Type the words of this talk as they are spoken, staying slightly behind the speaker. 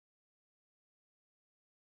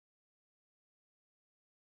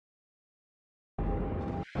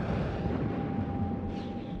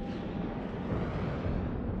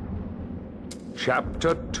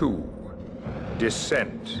Chapter 2.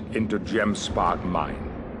 Descent into Gemspark Mine.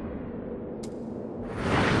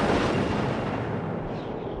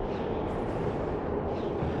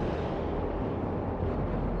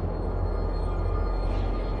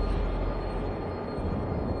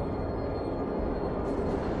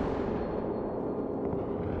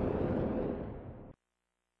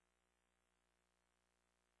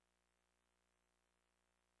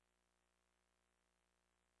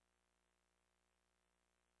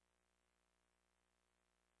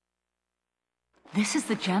 This is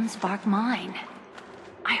the Gemspark Mine.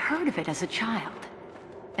 I heard of it as a child.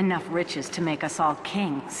 Enough riches to make us all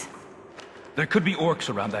kings. There could be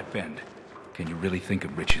orcs around that bend. Can you really think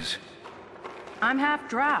of riches? I'm half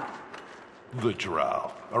drow. The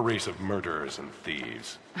Drow, a race of murderers and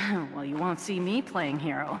thieves. Well, you won't see me playing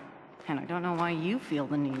hero. And I don't know why you feel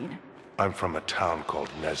the need. I'm from a town called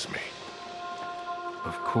Nesme.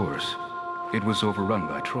 Of course. It was overrun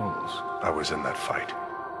by trolls. I was in that fight.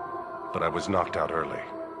 But I was knocked out early.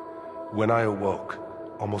 When I awoke,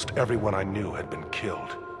 almost everyone I knew had been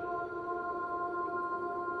killed.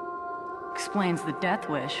 Explains the death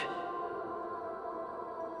wish.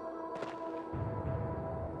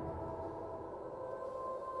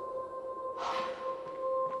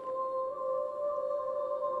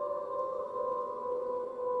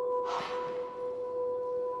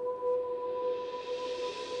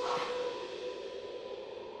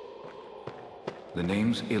 The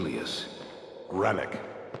name's Ilias. Rennick.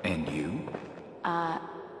 And you? I'm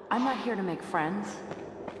not here to make friends.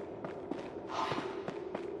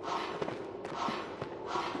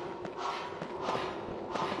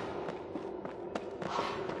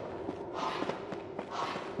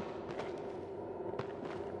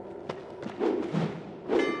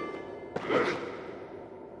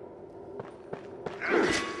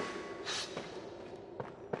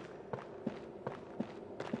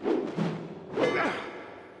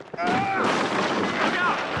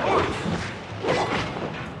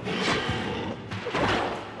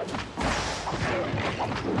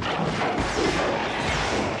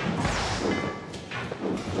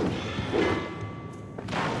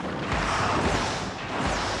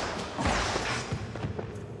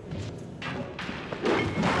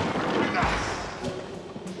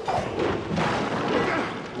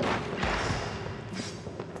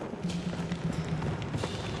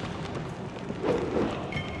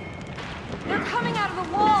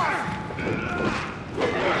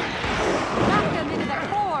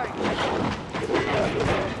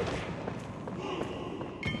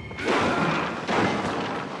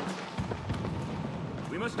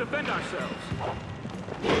 Defend ourselves.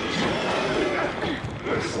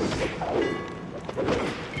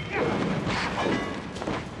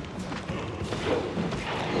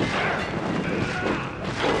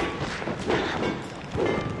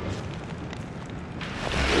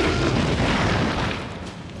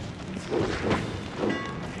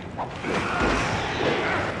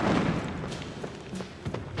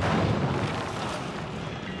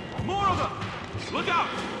 More of them! Look out!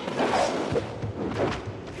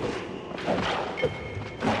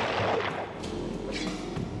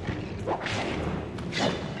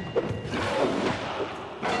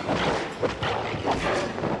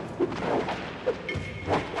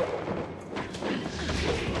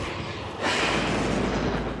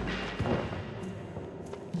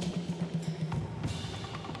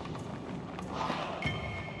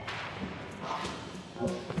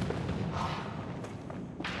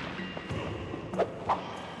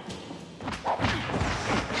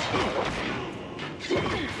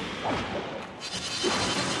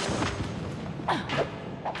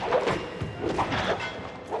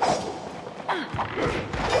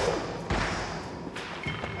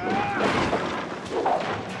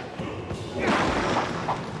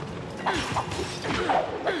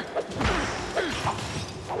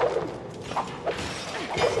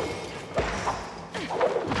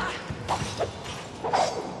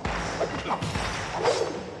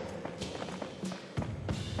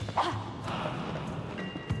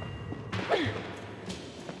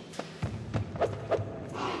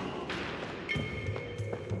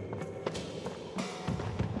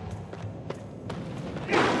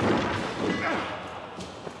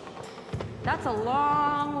 That's a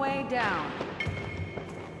long way down.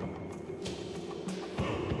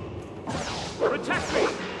 Protect me!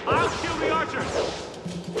 I'll kill the archers!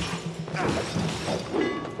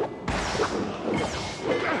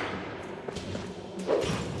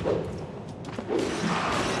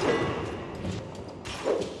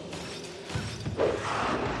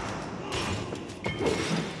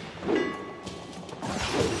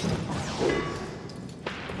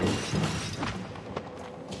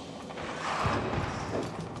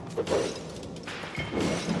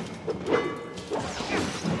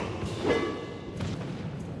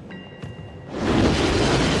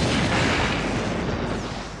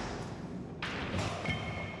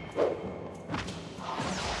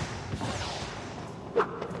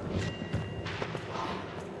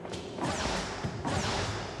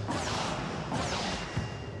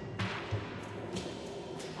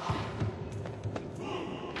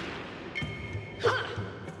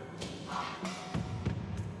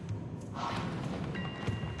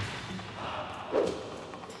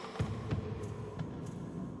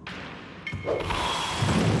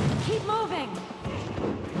 Keep moving!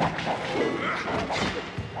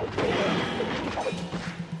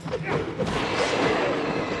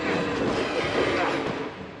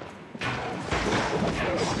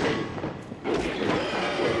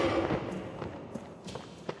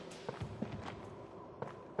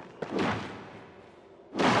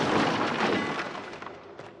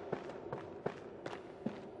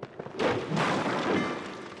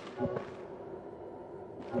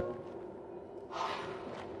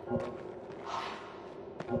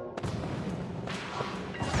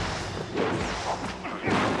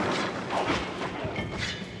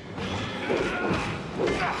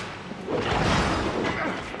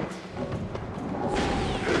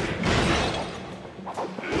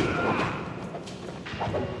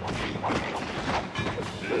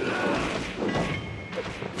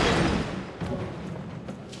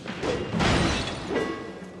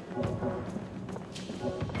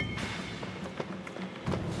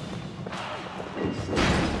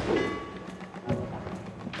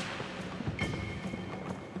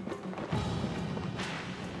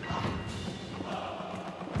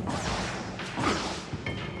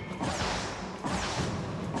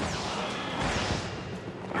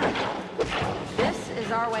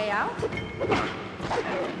 Our way out?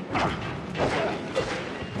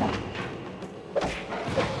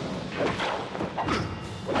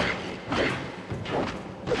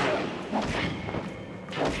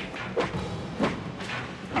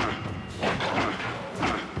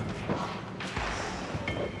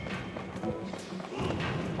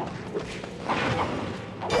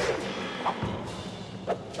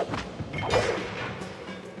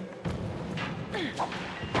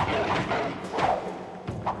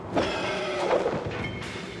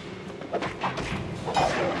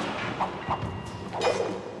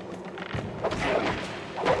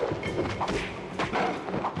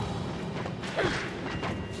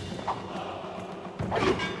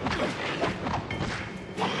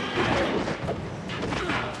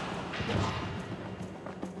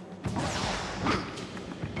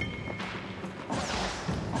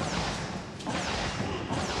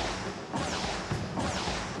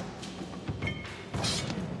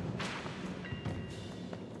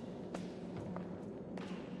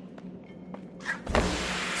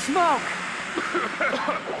 Smoke!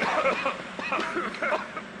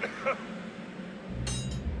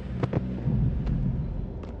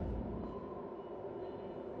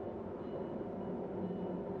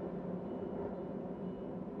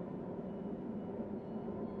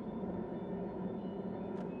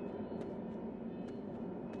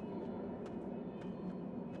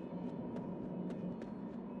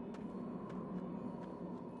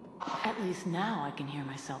 At least now I can hear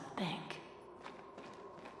myself think.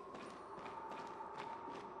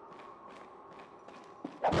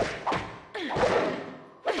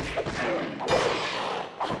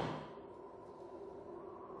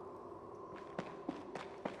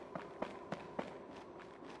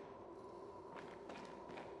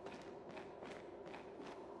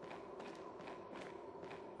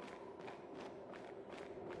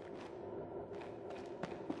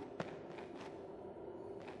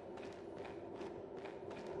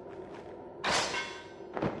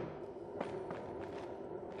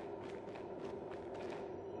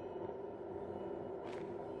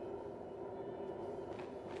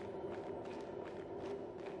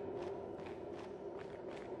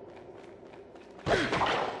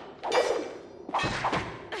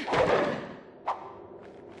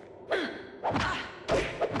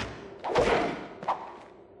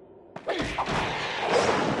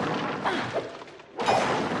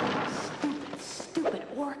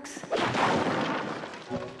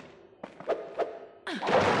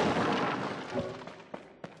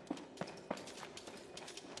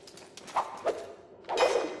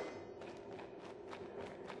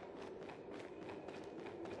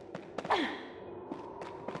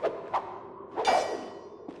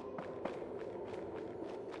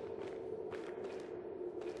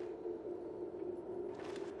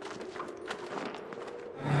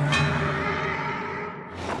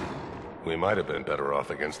 might have been better off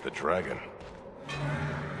against the dragon.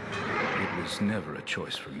 It was never a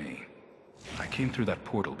choice for me. I came through that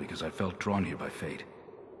portal because I felt drawn here by fate.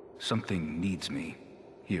 Something needs me,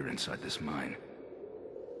 here inside this mine.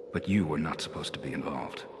 But you were not supposed to be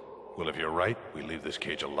involved. Well, if you're right, we leave this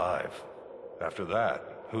cage alive. After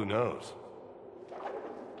that, who knows?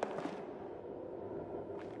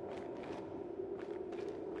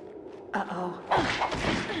 Uh-oh.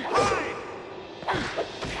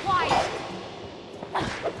 Quiet!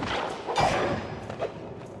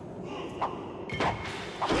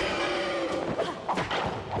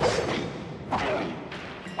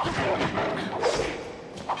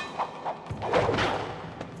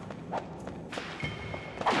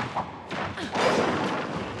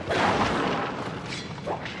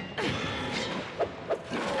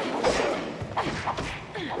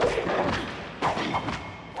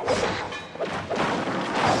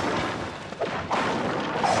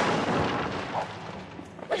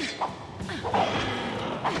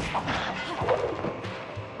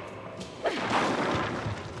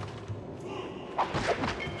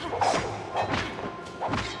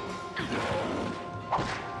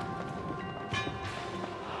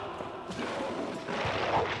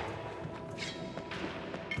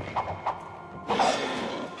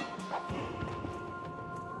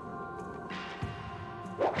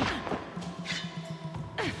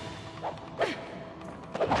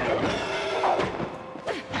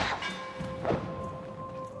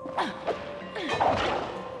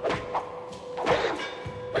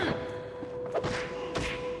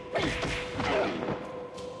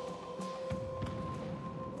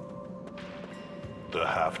 The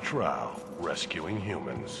half-drow, rescuing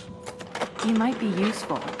humans. He might be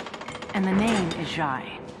useful. And the name is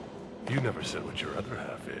Zhai. You never said what your other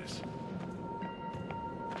half is.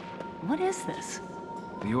 What is this?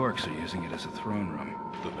 The orcs are using it as a throne room.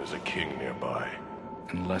 Then there's a king nearby.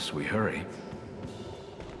 Unless we hurry.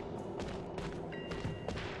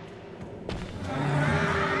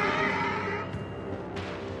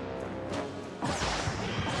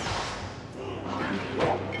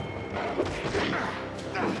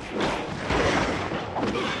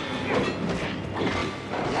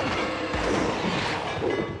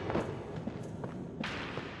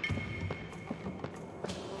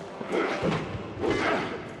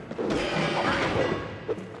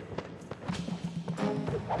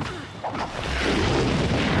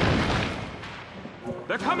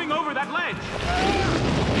 They're coming over that ledge!